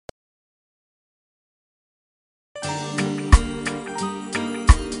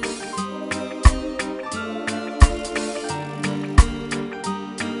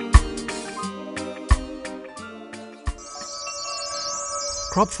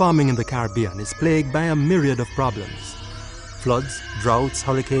Crop farming in the Caribbean is plagued by a myriad of problems. Floods, droughts,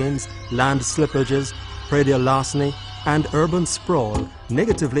 hurricanes, land slippages, predial larceny, and urban sprawl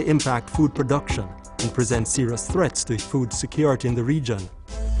negatively impact food production and present serious threats to food security in the region.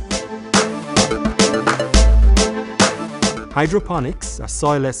 Hydroponics, a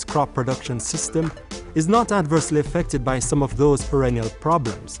soilless crop production system, is not adversely affected by some of those perennial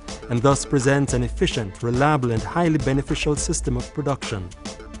problems and thus presents an efficient, reliable, and highly beneficial system of production.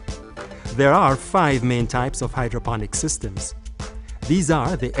 There are 5 main types of hydroponic systems. These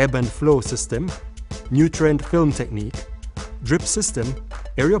are the ebb and flow system, nutrient film technique, drip system,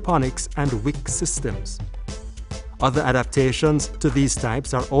 aeroponics, and wick systems. Other adaptations to these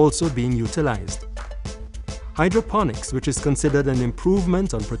types are also being utilized. Hydroponics, which is considered an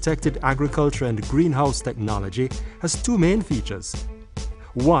improvement on protected agriculture and greenhouse technology, has 2 main features.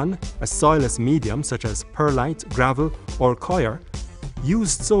 1, a soilless medium such as perlite, gravel, or coir,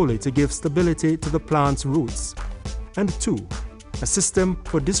 used solely to give stability to the plant's roots. And 2, a system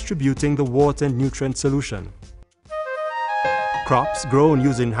for distributing the water and nutrient solution. Crops grown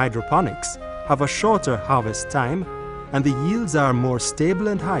using hydroponics have a shorter harvest time, and the yields are more stable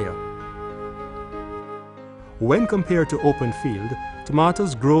and higher. When compared to open field,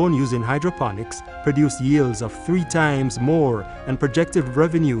 tomatoes grown using hydroponics produce yields of 3 times more and projected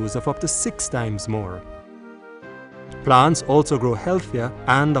revenues of up to 6 times more. Plants also grow healthier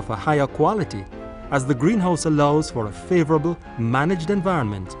and of a higher quality, as the greenhouse allows for a favorable, managed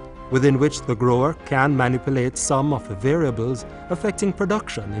environment within which the grower can manipulate some of the variables affecting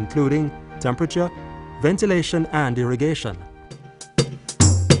production, including temperature, ventilation, and irrigation.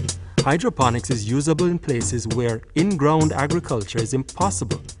 Hydroponics is usable in places where in-ground agriculture is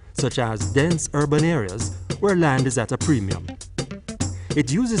impossible, such as dense urban areas where land is at a premium. It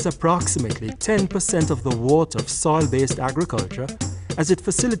uses approximately 10% of the water of soil-based agriculture, as it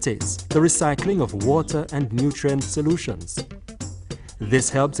facilitates the recycling of water and nutrient solutions. This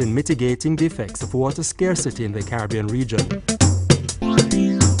helps in mitigating the effects of water scarcity in the Caribbean region.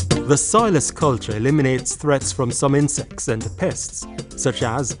 The soilless culture eliminates threats from some insects and pests, such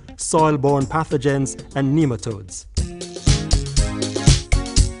as soil-borne pathogens and nematodes.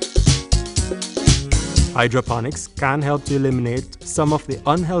 Hydroponics can help to eliminate some of the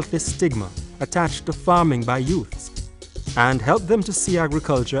unhealthy stigma attached to farming by youths and help them to see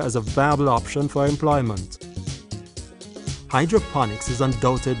agriculture as a viable option for employment. Hydroponics is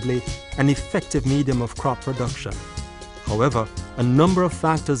undoubtedly an effective medium of crop production. However, a number of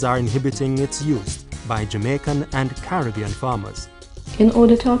factors are inhibiting its use by Jamaican and Caribbean farmers. In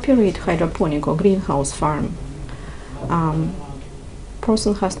order to operate hydroponic or greenhouse farm,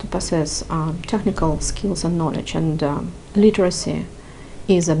 person has to possess technical skills and knowledge, and literacy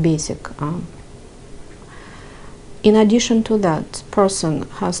is a basic. In addition to that, person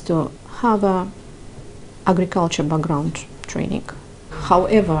has to have a agriculture background training.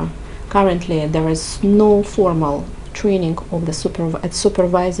 However, currently there is no formal training of the at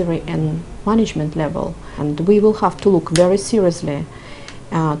supervisory and management level, and we will have to look very seriously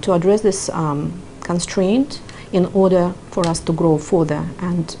to address this constraint in order for us to grow further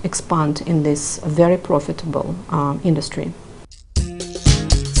and expand in this very profitable industry.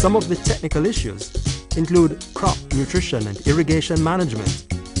 Some of the technical issues include crop nutrition and irrigation management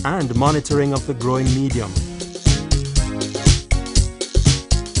and monitoring of the growing medium.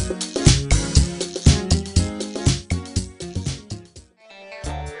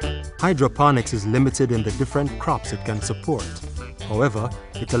 Hydroponics is limited in the different crops it can support. However,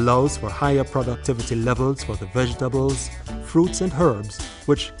 it allows for higher productivity levels for the vegetables, fruits and herbs,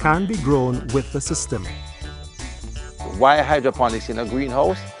 which can be grown with the system. Why hydroponics in a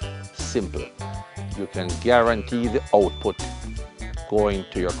greenhouse? Simple. You can guarantee the output going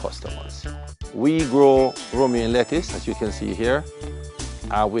to your customers. We grow romaine lettuce, as you can see here,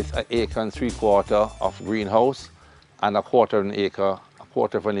 with 1 3/4 acres of greenhouse and 1/4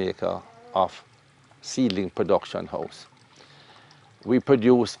 of an acre of seedling production house. We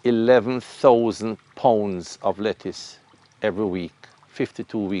produce 11,000 pounds of lettuce every week,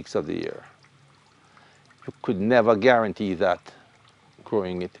 52 weeks of the year. You could never guarantee that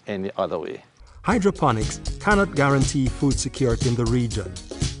growing it any other way. Hydroponics cannot guarantee food security in the region.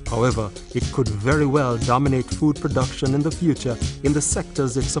 However, it could very well dominate food production in the future in the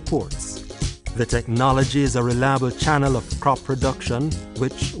sectors it supports. The technology is a reliable channel of crop production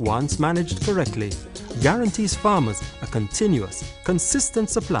which, once managed correctly, guarantees farmers a continuous, consistent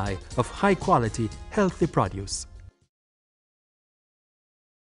supply of high-quality, healthy produce.